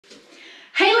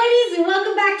loves, and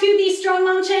welcome back to the Strong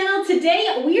Mom channel.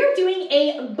 Today we are doing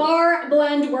a bar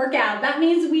blend workout. That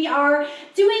means we are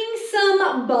doing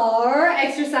some bar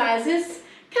exercises,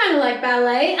 kind of like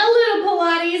ballet, a little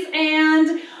Pilates,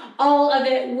 and all of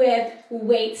it with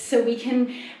weights so we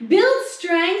can build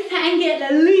strength and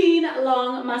get lean,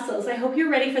 long muscles. I hope you're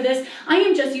ready for this. I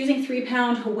am just using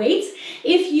 3-pound weights.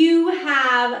 If you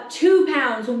have 2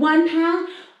 pounds, 1 pound,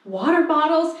 water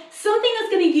bottles, something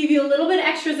that's going to give you a little bit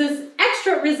extra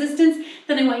resistance,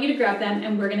 then I want you to grab them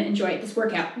and we're going to enjoy this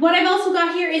workout. What I've also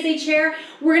got here is a chair.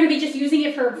 We're going to be just using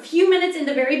it for a few minutes in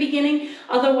the very beginning.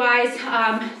 Otherwise,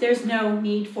 there's no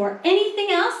need for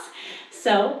anything else.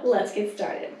 So let's get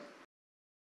started.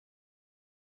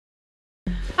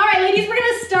 All right, ladies, we're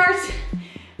going to start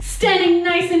standing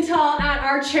nice and tall at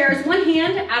our chairs. One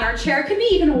hand at our chair, could be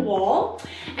even a wall.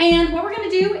 And what we're going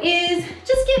to do is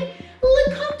just get a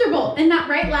little comfortable in that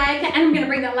right leg, and I'm gonna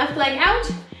bring that left leg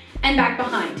out and back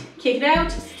behind. Kick it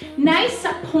out, nice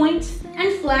point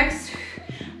and flex.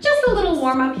 Just a little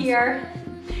warm up here.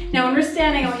 Now when we're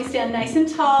standing, I want you to stand nice and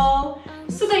tall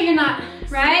so that you're not,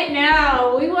 right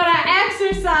now, we wanna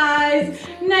exercise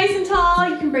nice and tall.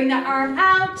 You can bring that arm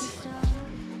out.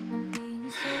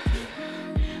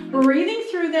 Breathing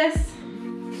through this.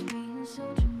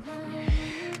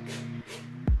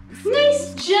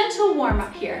 Nice gentle warm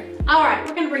up here. All right,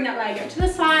 we're gonna bring that leg out to the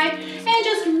side and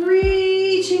just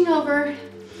reaching over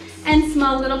and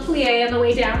small little plie on the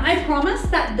way down. I promise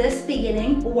that this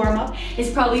beginning warm up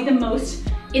is probably the most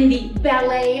in the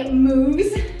ballet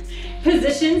moves,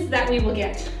 positions that we will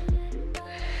get.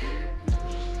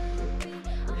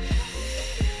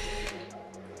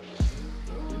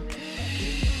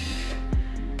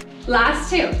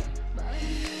 Last two.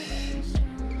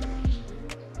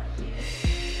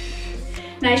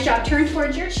 Nice job. Turn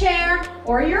towards your chair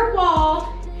or your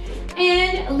wall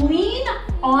and lean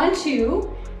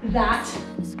onto that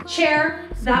chair,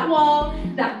 that wall,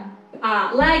 that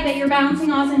leg that you're bouncing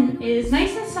on is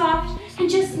nice and soft, and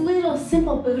just little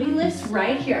simple booty lifts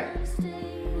right here.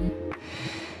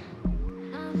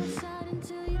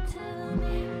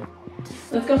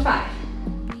 Let's go 5,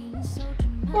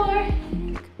 4,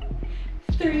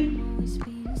 3,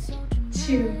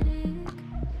 2,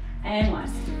 and 1.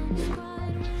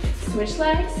 Switch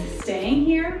legs, staying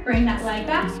here, bring that leg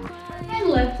back and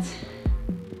lift.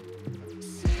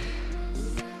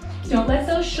 Don't let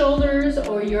those shoulders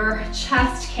or your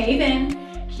chest cave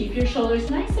in. Keep your shoulders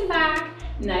nice and back,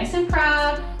 nice and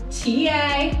proud.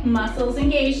 TA, muscles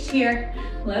engaged here.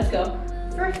 Let's go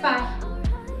for 5.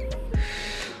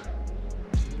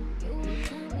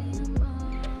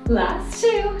 Last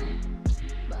 2,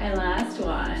 and last 1.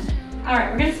 All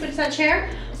right, we're gonna switch that chair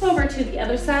over to the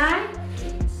other side.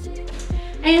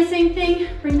 And same thing,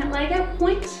 bring that leg out,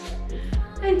 point,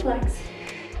 and flex.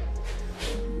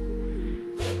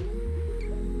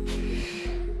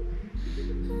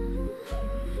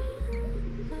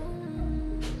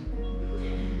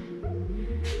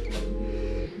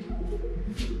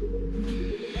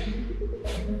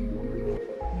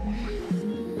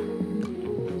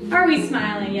 Are we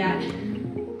smiling yet?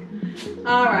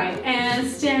 All right, and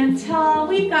stand tall.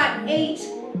 We've got 8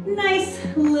 nice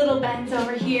little bends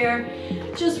over here.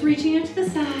 Just reaching out to the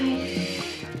side.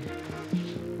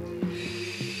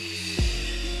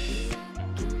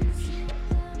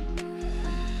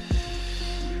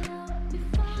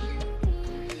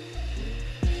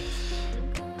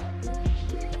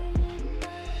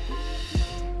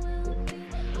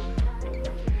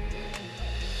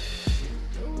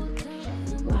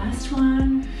 Last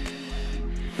one.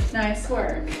 Nice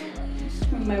work.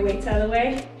 Move my weights out of the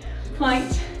way.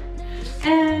 Point.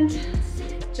 And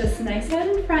just nice out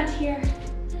in front here.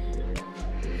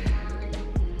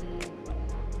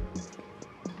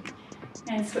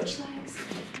 And switch legs.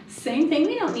 Same thing,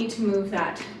 we don't need to move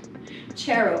that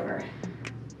chair over.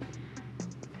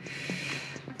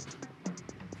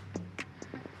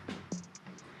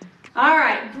 All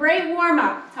right, great warm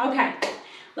up. Okay,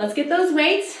 let's get those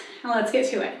weights and let's get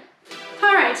to it.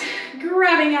 All right,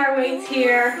 grabbing our weights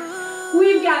here.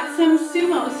 We've got some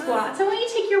sumo squats. I want you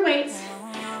to take your weights,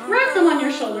 wrap them on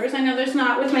your shoulders. I know there's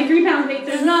not, with my 3-pound weight,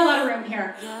 there's not a lot of room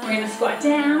here. We're gonna squat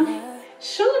down,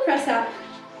 shoulder press up.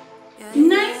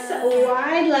 Nice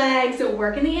wide legs, so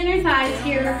working the inner thighs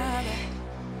here.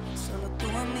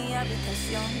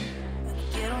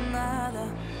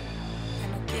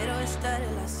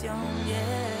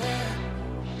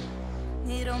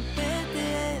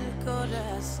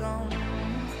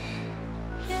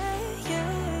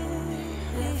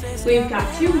 We've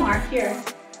got 2 more here.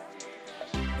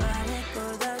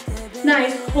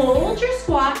 Nice, hold your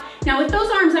squat Now with those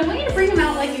arms, I want you to bring them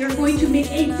out like you're going to make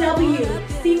a W.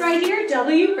 See right here,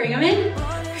 W, bring them in.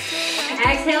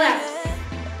 Exhale out.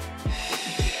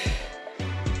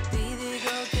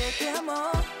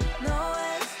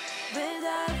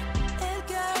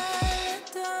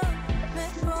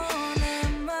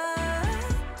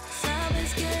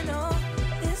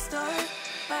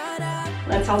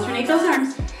 Let's alternate those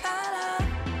arms.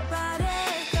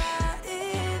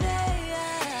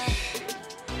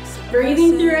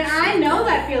 Breathing through it. I know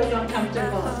that feels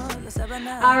uncomfortable.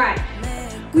 All right.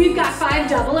 We've got 5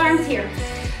 double arms here.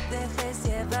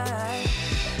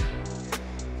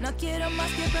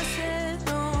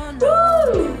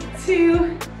 Woo!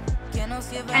 2.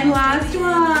 And last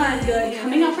one. Good.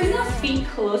 Coming up, bring those feet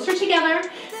closer together.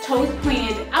 Toes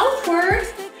pointed outward.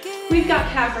 We've got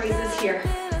calf raises here.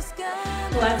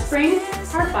 Let's bring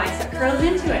our bicep curls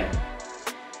into it.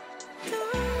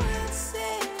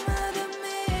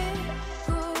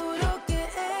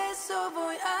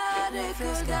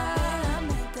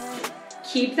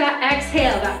 Keep that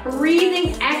exhale, that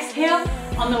breathing exhale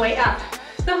on the way up.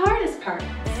 The hardest part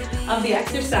of the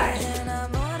exercise.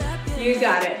 You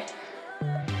got it.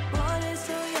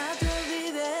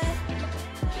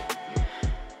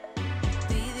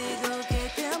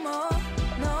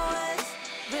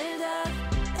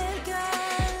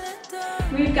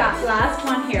 We've got last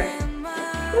one here.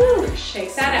 Woo,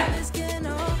 shake that out.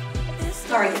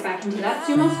 All right, get back into that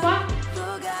sumo squat.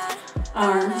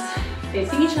 Arms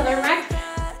facing each other, right?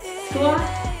 Squat,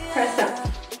 press up.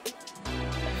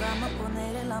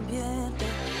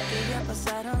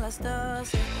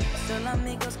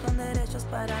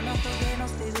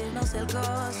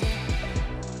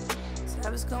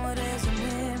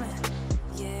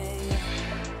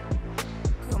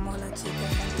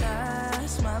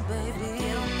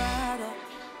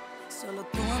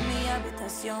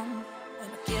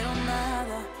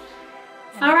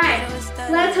 All right,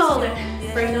 let's hold it.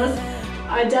 Bring those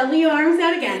W arms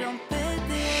out again.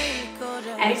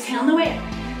 Exhale on the way up.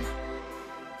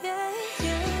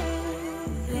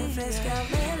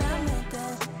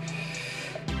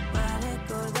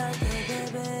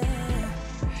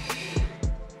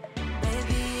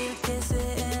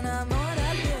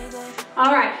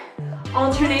 All right,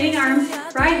 alternating arms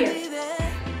right here.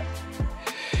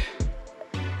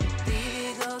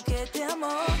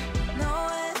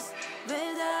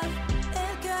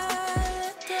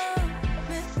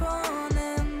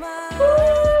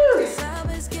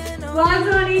 Quads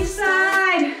on each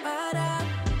side.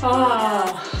 Oh,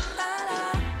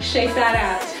 shake that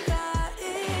out.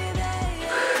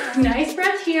 Nice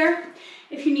breath here.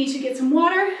 If you need to get some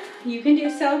water, you can do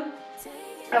so.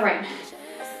 All right.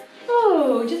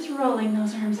 Oh, just rolling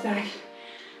those arms back.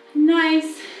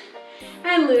 Nice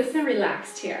and loose and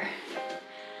relaxed here.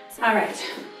 All right.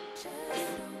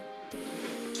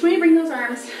 When you bring those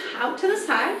arms out to the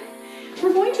side,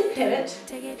 we're going to pivot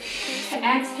to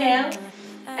exhale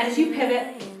as you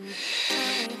pivot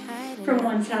from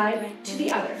one side to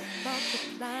the other.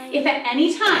 If at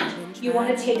any time you want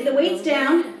to take the weights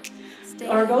down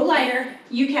or go lighter,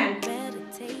 you can.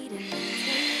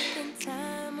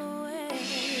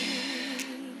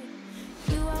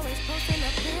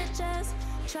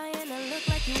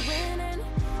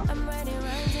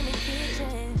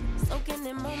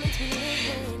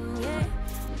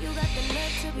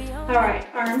 All right,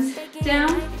 arms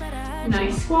down.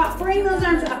 Nice squat. Bring those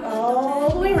arms up all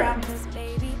the way around.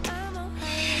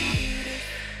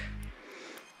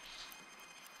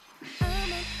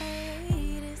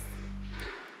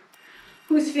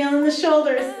 Who's feeling the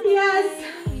shoulders? Yes.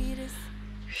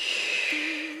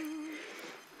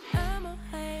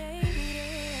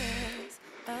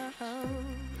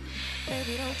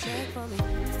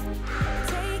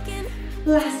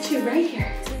 Last 2 right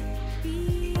here.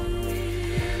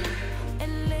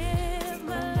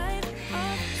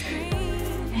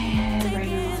 And bring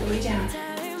it all the way down.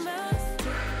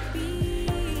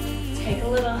 Take a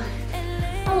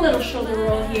little shoulder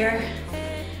roll here.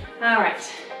 All right.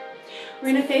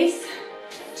 We're gonna face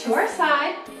to our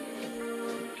side.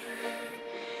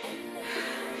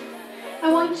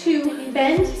 I want to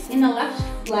bend in the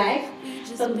left leg.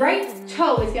 The right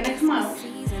toe is gonna come out.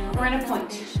 We're gonna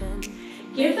point.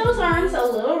 Give those arms a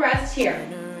little rest here.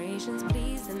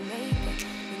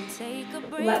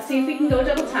 Let's see if we can go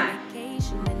double time.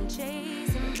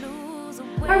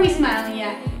 Are we smiling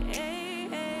yet?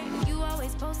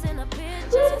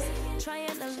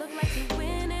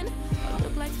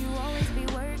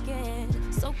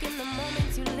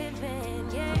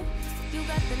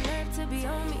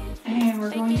 And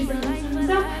we're going to bring those arms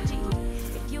up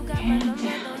and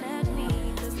down.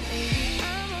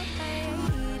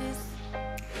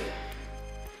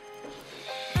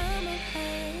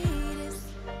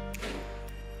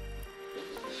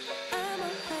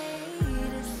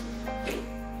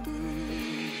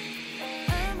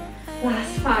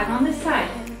 Last 5 on this side.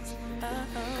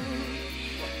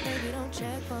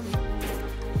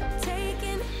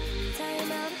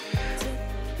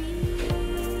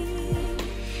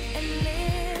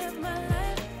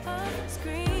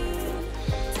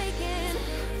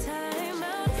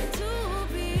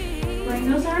 Bring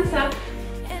those arms up.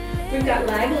 We've got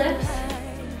leg lifts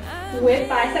with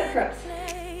bicep curls.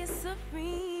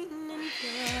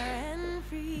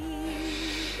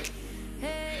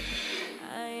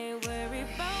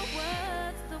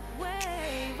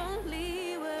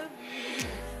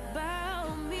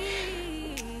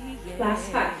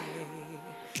 Last 5.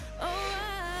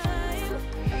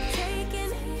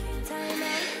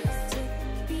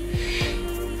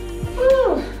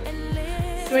 Woo.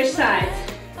 Switch sides.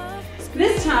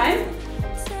 This time,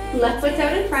 left foot's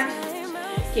out in front.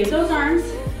 Give those arms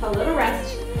a little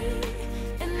rest.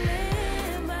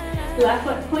 Left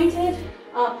foot pointed,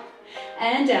 up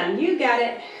and down. You got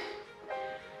it.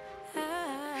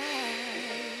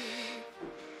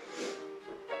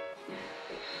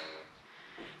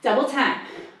 Double time.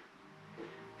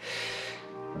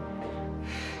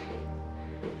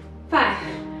 5,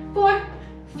 4,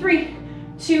 3,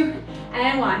 2,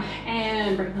 and 1.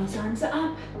 And bring those arms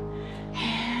up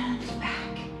and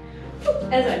back.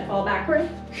 As I fall backward.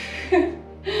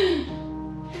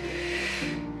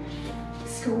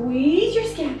 Squeeze your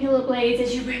scapula blades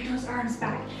as you bring those arms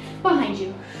back behind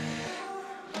you.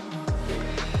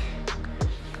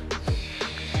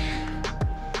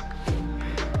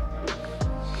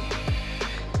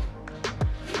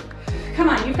 Come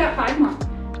on, you've got 5 more.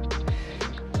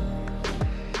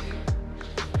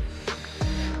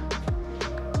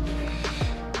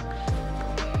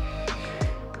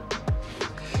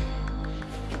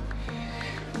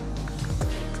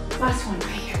 Last one right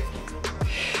here.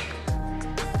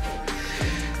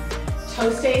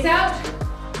 Toe stays out,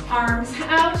 arms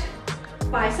out,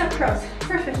 bicep curls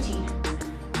for 15.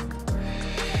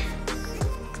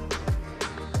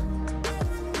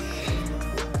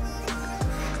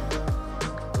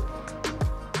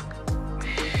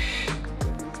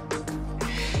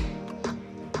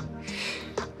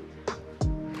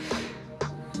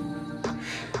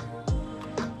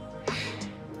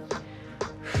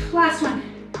 Last one.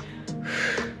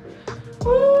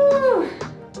 Woo.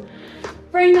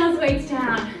 Bring those weights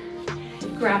down.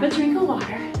 Grab a drink of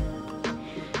water.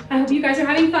 I hope you guys are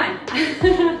having fun.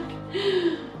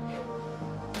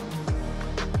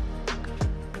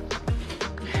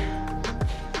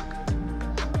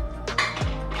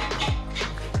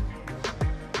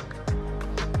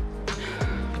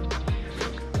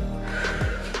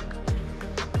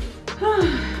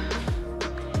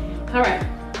 All right.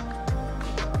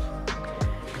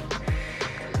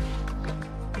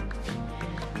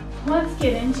 Let's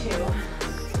get into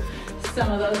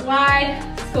some of those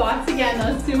wide squats again,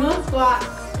 those sumo squats.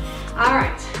 All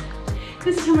right,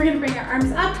 this time we're gonna bring our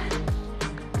arms up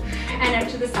and out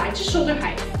to the side, to shoulder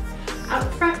height. Up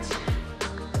front.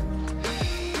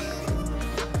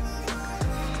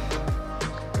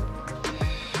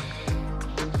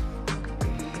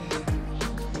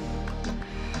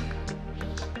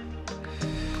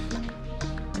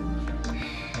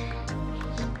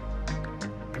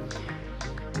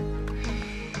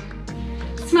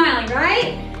 Smiling,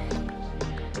 right?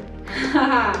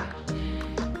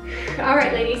 All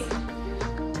right, ladies.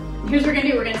 Here's what we're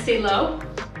gonna do. We're gonna stay low,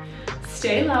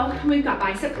 and we've got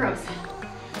bicep curls.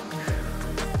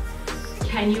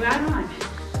 Can you add on?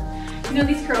 You know,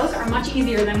 these curls are much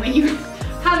easier than when you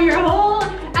have your whole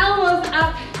elbows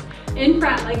up in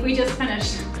front like we just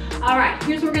finished. All right,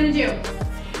 here's what we're gonna do.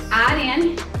 Add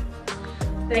in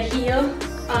the heel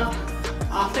up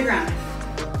off the ground.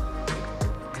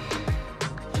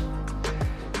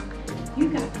 You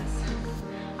got this.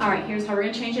 All right, here's how we're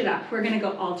gonna change it up. We're gonna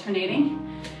go alternating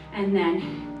and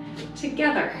then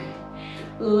together.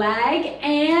 Leg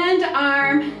and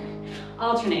arm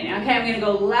alternating. Okay, I'm gonna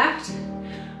go left,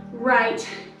 right,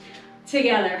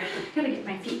 together. Gotta get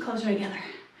my feet closer together.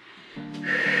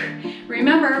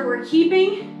 Remember, we're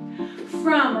keeping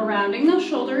from rounding those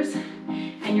shoulders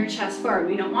and your chest forward.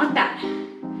 We don't want that.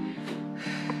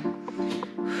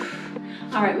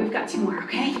 All right, we've got 2 more,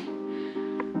 okay?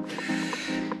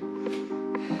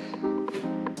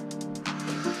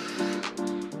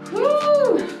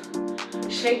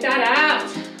 Shake that out.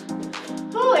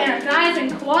 Oh, and our thighs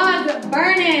and quads are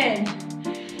burning.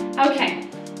 Okay,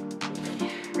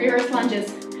 reverse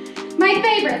lunges. My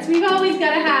favorites. We've always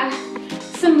got to have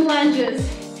some lunges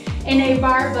in a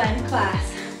bar blend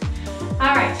class.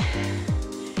 All right,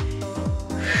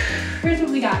 here's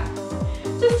what we got.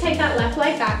 Just take that left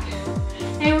leg back,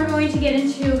 and we're going to get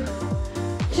into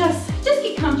just Just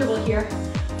get comfortable here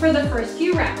for the first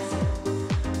few reps.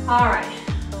 All right,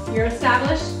 you're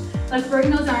established. Let's bring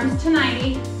those arms to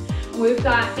 90. What we've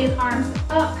got is arms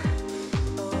up.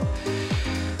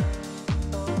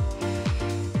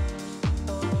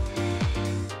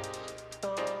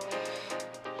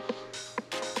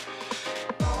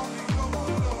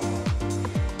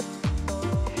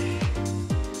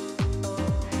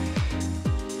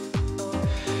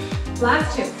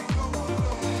 Last two.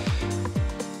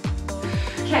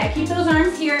 Okay, keep those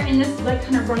arms here in this like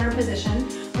kind of runner position.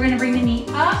 We're gonna bring the knee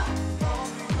up,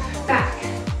 back.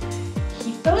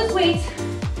 Keep those weights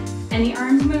and the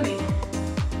arms moving.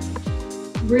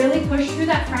 Really push through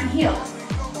that front heel.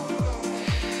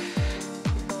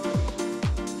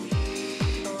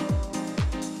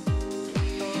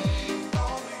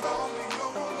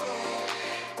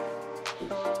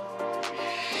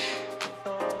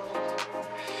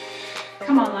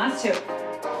 Come on, last two.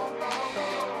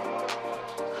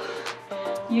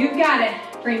 You've got it.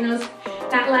 Bring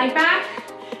that leg back.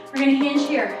 We're gonna hinge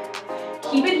here.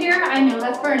 Keep it here. I know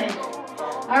that's burning.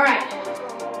 All right.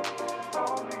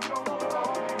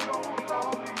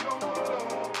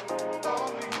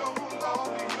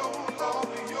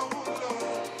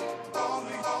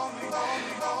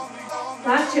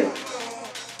 Last two.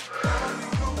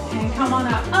 And come on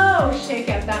up. Oh, shake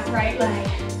up that right leg.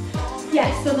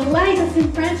 Yes, so the leg that's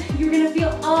in front, you're gonna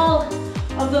feel all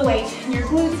of the weight in your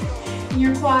glutes, in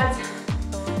your quads.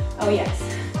 Oh yes.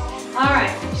 All right,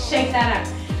 shake that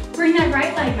up. Bring that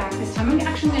right leg back this time. I'm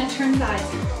actually gonna turn sides.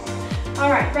 All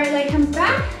right, right leg comes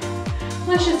back.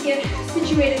 Let's just get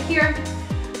situated here.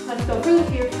 Let's go for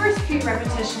the first few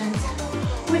repetitions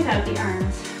without the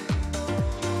arms.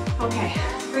 Okay,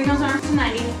 bring those arms to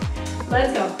 90.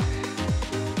 Let's go.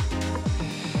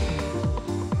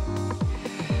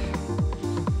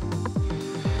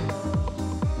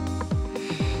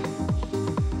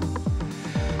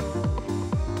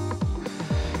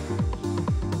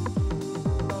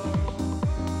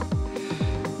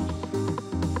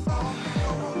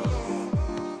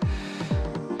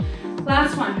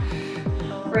 Last one.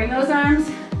 Bring those arms.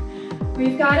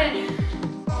 We've got it.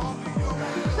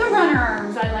 The runner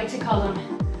arms, I like to call them.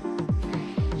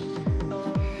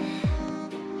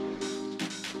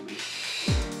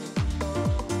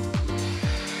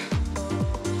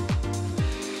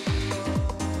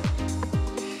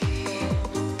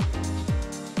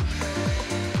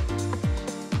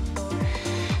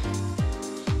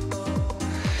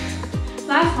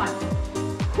 Last one.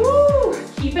 Woo!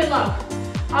 Keep it low.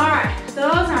 All right,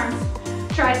 those arms,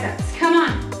 triceps, come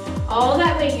on. All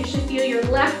that weight, you should feel your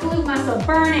left glute muscle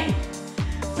burning.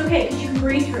 It's okay, because you can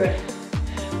breathe through it.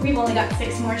 We've only got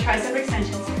 6 more tricep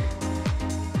extensions.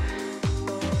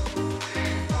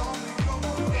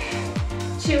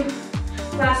 2,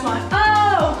 last one.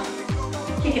 Oh!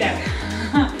 Kick it out.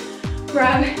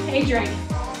 Grab a drink.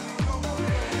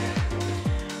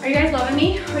 Are you guys loving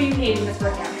me, or are you hating this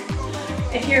workout?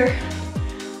 If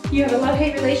you have a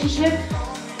love-hate relationship,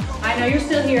 I know you're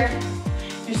still here,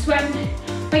 you're sweating,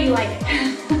 but you like it.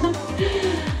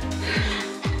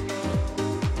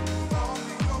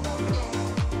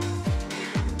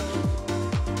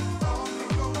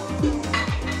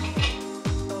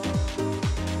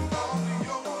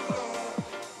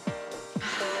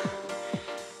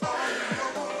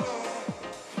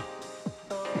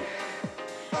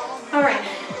 All right,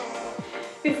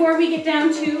 before we get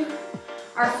down to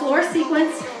our floor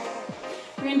sequence,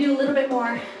 we're gonna do a little bit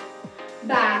more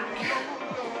back.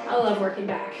 I love working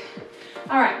back.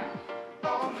 All right,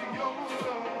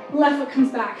 left foot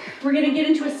comes back. We're gonna get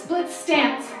into a split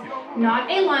stance, not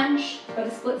a lunge, but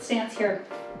a split stance here.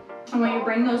 I want you to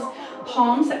bring those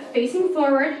palms facing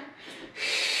forward.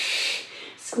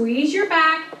 Squeeze your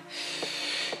back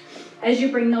as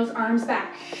you bring those arms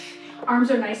back.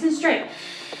 Arms are nice and straight.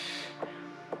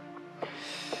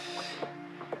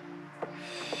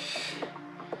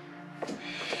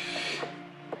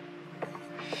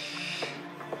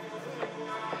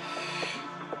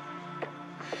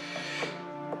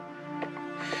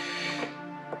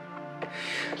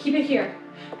 Keep it here,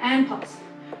 and pause.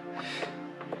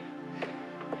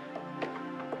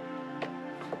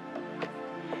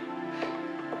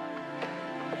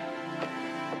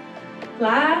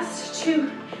 Last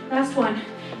two, last one,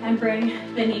 and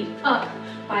bring the knee up,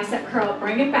 bicep curl,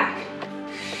 bring it back.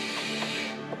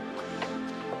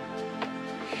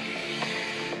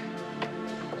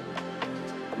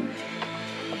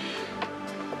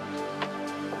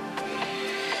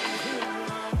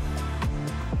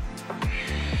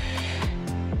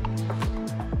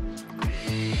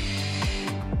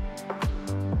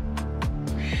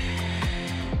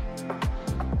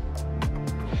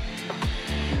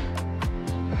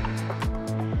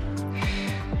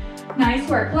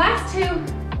 work. Last 2.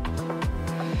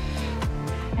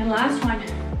 And last 1.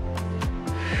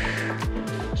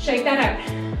 Shake that out.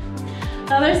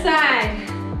 Other side.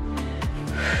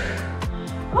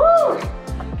 Woo!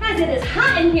 Guys, it is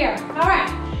hot in here. All right,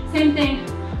 same thing.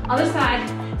 Other side.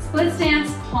 Split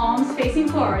stance, palms facing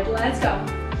forward. Let's go.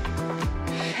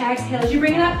 Exhale as you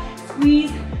bring it up.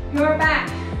 Squeeze your back.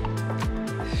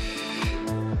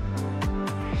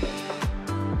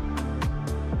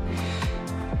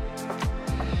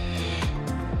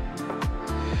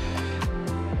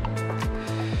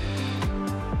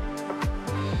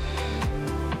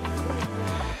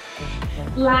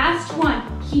 Last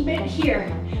 1. Keep it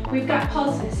here. We've got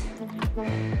pulses.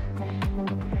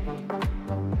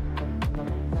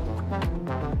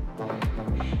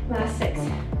 Last 6.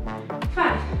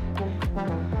 5.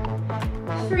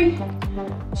 3,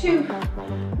 2,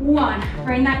 1.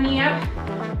 Bring that knee up.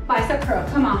 Bicep curl.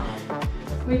 Come on.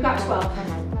 We've got 12.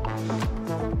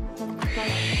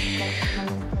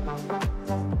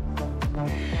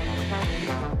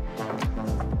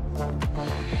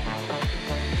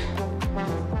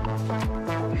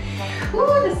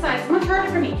 Ooh, this side's much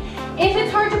harder for me. If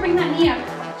it's hard to bring that knee up,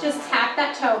 just tap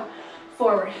that toe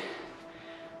forward.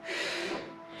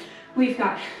 We've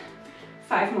got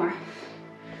 5 more.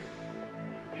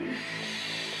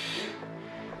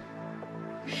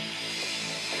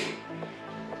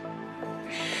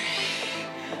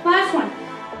 Last one.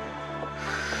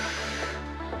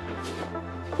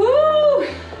 Woo!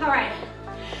 All right.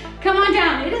 Come on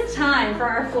down. It is time for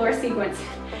our floor sequence.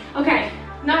 Okay,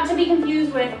 not to be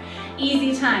confused with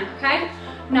easy time, okay?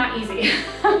 Not easy.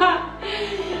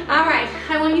 All right,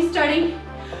 I want you starting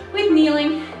with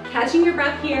kneeling, catching your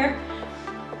breath here.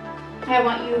 I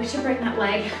want you to bring that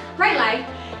leg, right leg,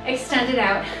 extend it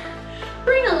out.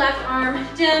 Bring the left arm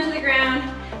down to the ground.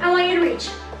 I want you to reach.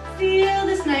 Feel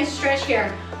this nice stretch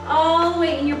here, all the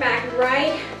way in your back,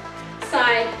 right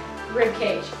side rib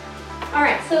cage. All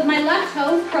right, so my left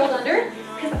toe is curled under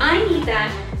because I need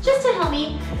that just to help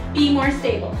me be more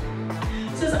stable.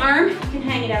 So this arm, you can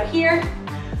hang it out here,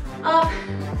 up,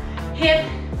 hip.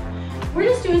 We're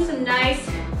just doing some nice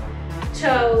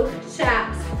toe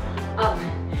taps up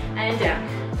and down.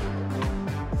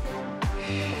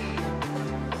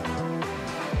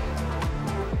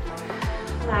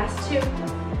 Last 2.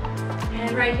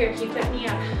 And right here, keep that knee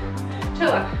up, toe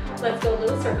up. Let's go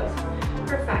little circles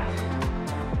for 5,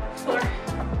 4,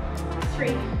 3,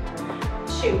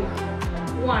 2,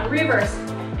 1. Reverse.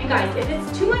 And guys, if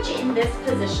it's too much in this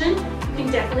position, you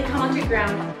can definitely come onto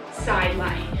ground, side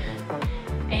lying.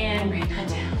 And bring that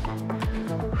down.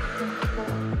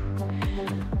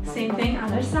 Same thing,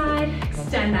 other side.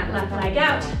 Extend that left leg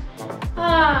out.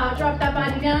 Ah, drop that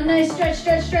body down. Nice stretch,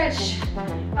 stretch, stretch.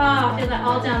 Ah, feel that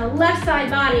all down the left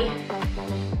side body.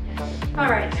 All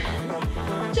right,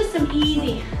 just some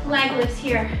easy leg lifts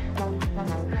here.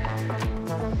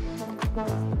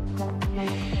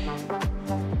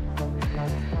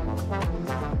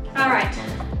 All right,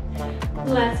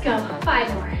 let's go.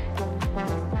 5 more.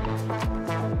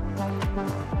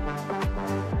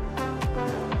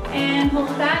 And hold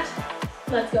that.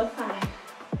 Let's go. 5,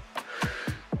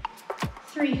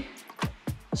 3,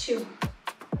 2,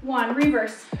 1.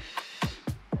 Reverse.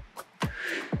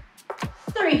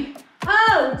 3.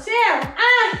 Oh, 2.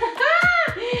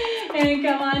 And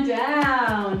come on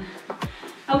down.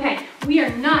 Okay, we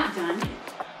are not done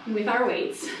with our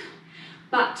weights.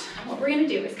 But what we're gonna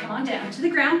do is come on down to the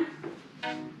ground.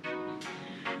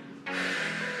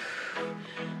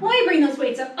 While you bring those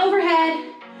weights up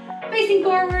overhead, facing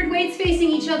forward, weights facing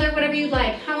each other, whatever you'd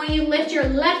like. I want you to lift your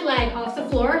left leg off the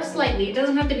floor slightly. It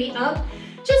doesn't have to be up,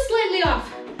 just slightly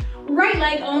off. Right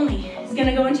leg only is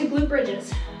gonna go into glute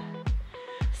bridges.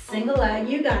 Single leg,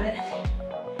 you got it.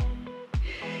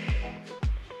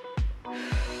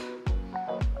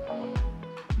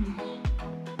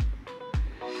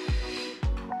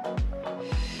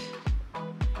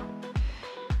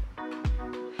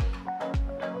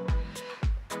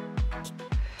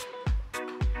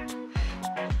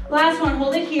 Last one,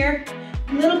 hold it here.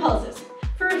 Little pulses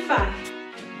for 5,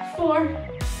 4,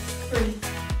 3,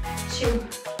 2,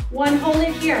 1. Hold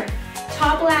it here.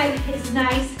 Top leg is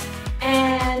nice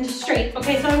and straight.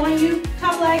 Okay, so I want you,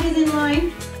 top leg is in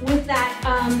line with that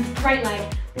right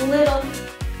leg. Little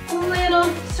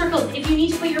circles. If you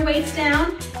need to put your weights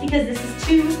down because this is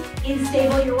too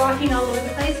unstable, you're rocking all over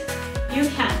the place, you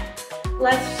can.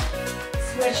 Let's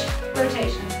switch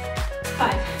rotations.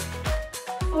 5,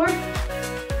 4,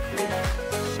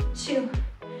 2,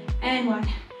 and 1.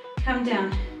 Come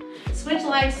down. Switch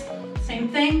legs, same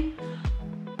thing.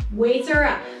 Weights are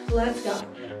up. Let's go.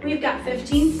 We've got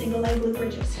 15 single leg glute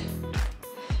bridges.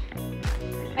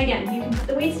 Again, you can put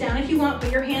the weights down if you want,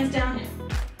 put your hands down.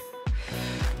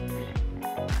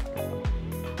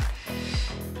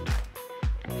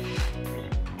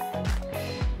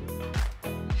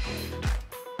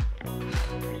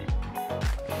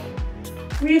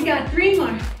 We've got 3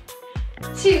 more.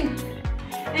 2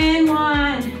 and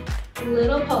 1.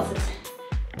 Little pulses.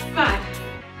 5,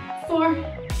 4,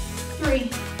 3,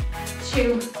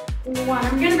 2, 1.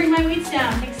 I'm gonna bring my weights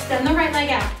down. Extend the right leg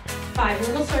out. 5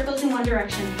 little circles in one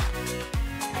direction.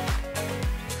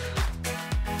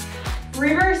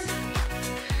 Reverse.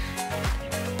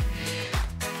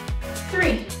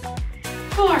 3,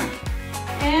 4,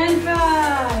 and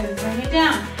 5. Bring it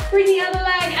down. Bring the other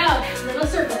leg out. Little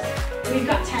circles. We've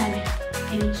got 10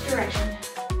 in each direction.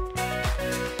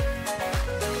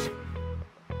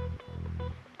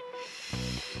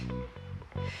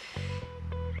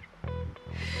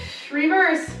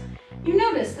 Reverse. You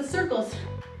notice the circles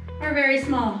are very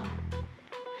small.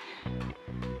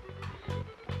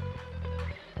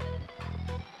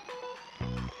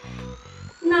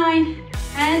 Nine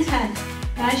and 10.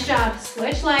 Nice job.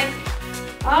 Switch legs.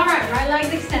 All right, right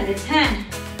leg's extended. 10.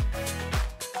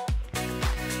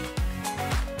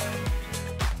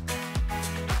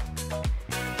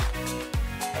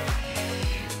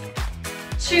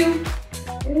 2,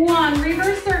 1.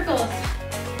 Reverse circles.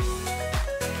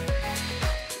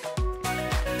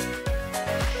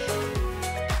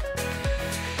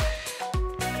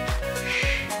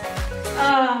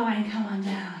 Oh, and come on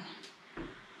down.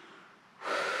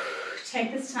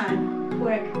 Take this time.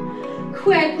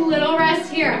 Quick little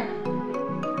rest here.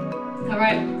 All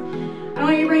right. I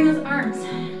want you to bring those arms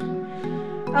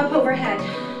up overhead.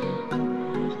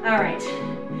 All right.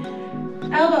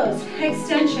 Elbows,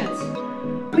 extensions.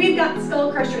 We've got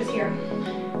skull crushers here.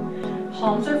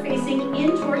 Palms are facing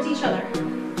in towards each other.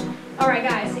 All right,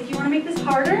 guys, if you want to make this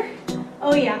harder,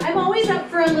 oh yeah, I'm always up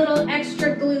for a little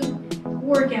extra glute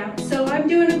workout. So I'm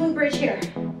doing a glute bridge here.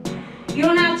 You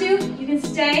don't have to, you can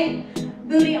stay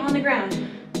booty on the ground.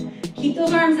 Keep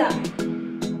those arms up.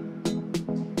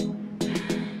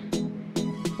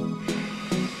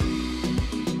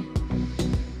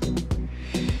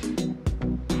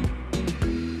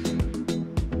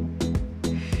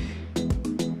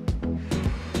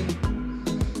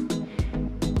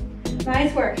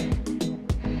 Nice work.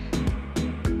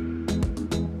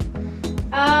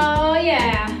 Oh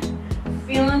yeah,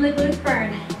 feeling the glutes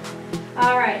burn.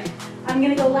 All right, I'm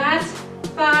gonna go last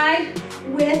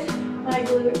 5 with my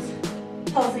glutes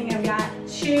pulsing. I've got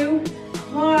 2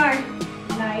 more.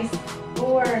 Nice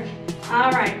work.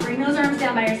 All right, bring those arms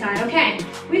down by your side. Okay,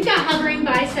 we've got hovering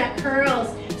bicep curls.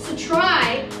 So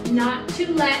try not to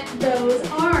let those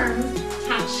arms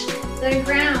touch the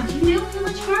ground. Do you know how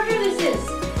much harder this is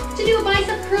to do a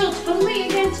bicep curl totally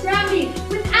against gravity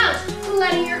without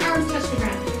letting your arms touch the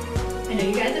ground? I know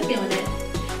you guys are feeling it.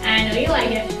 I know you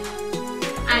like it.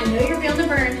 I know you're feeling the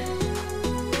burn.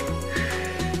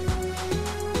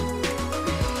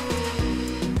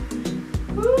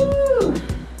 Woo!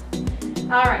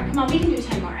 All right, come on, we can do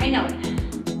 10 more. I know it.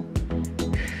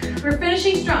 We're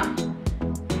finishing strong.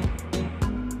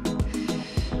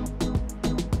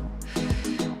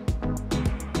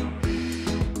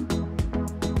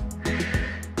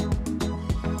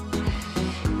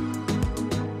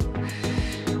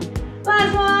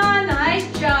 Last one,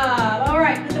 nice job. All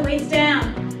right, put the weights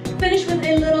down. Finish with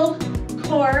a little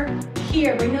core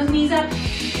here. Bring those knees up.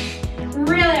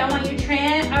 Really, I want you to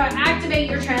activate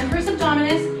your transverse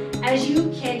abdominis as you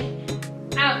kick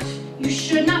out. You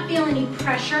should not feel any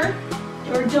pressure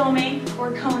or doming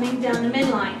or coning down the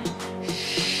midline.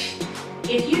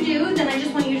 If you do, then I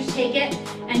just want you to take it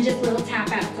and just little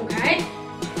tap out, okay?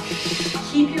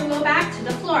 Keep your low back to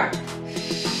the floor.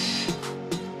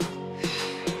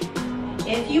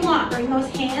 If you want, bring those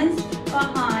hands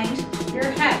behind your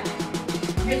head.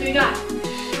 Here's what we got.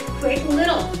 Quick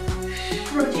little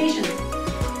rotations.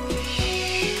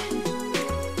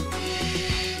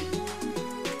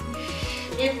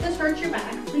 If this hurts your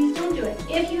back, please don't do it.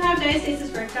 If you have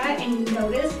diastasis recti and you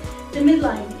notice the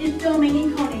midline is doming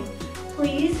and coning,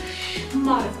 please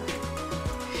modify.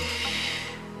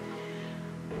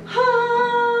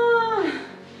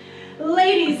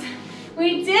 Ladies,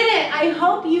 we did it. I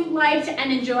hope you liked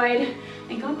and enjoyed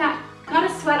and got a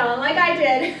sweat on like I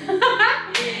did.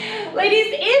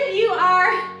 Ladies, if you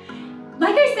are,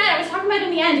 like I said, I was talking about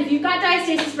in the end, if you've got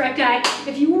diastasis recti,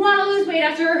 if you want to lose weight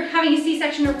after having a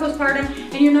C-section or postpartum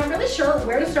and you're not really sure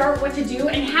where to start, what to do,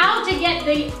 and how to get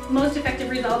the most effective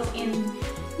results in,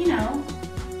 you know,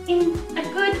 in a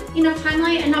good enough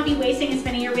timeline and not be wasting and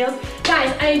spinning your wheels,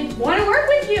 guys, I want to work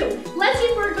with you. Let's see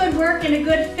if we're a good work and a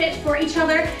good fit for each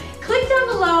other. click down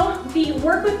below the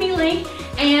work with me link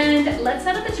and let's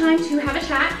set up a time to have a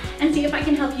chat and see if I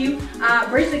can help you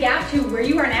bridge the gap to where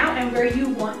you are now and where you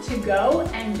want to go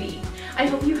and be. I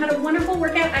hope you had a wonderful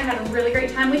workout. I had a really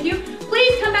great time with you.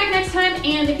 Please come back next time,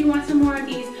 and if you want some more of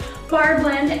these bar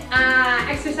blend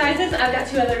exercises, I've got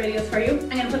 2 other videos for you.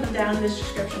 I'm gonna put them down in the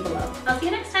description below. I'll see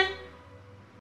you next time.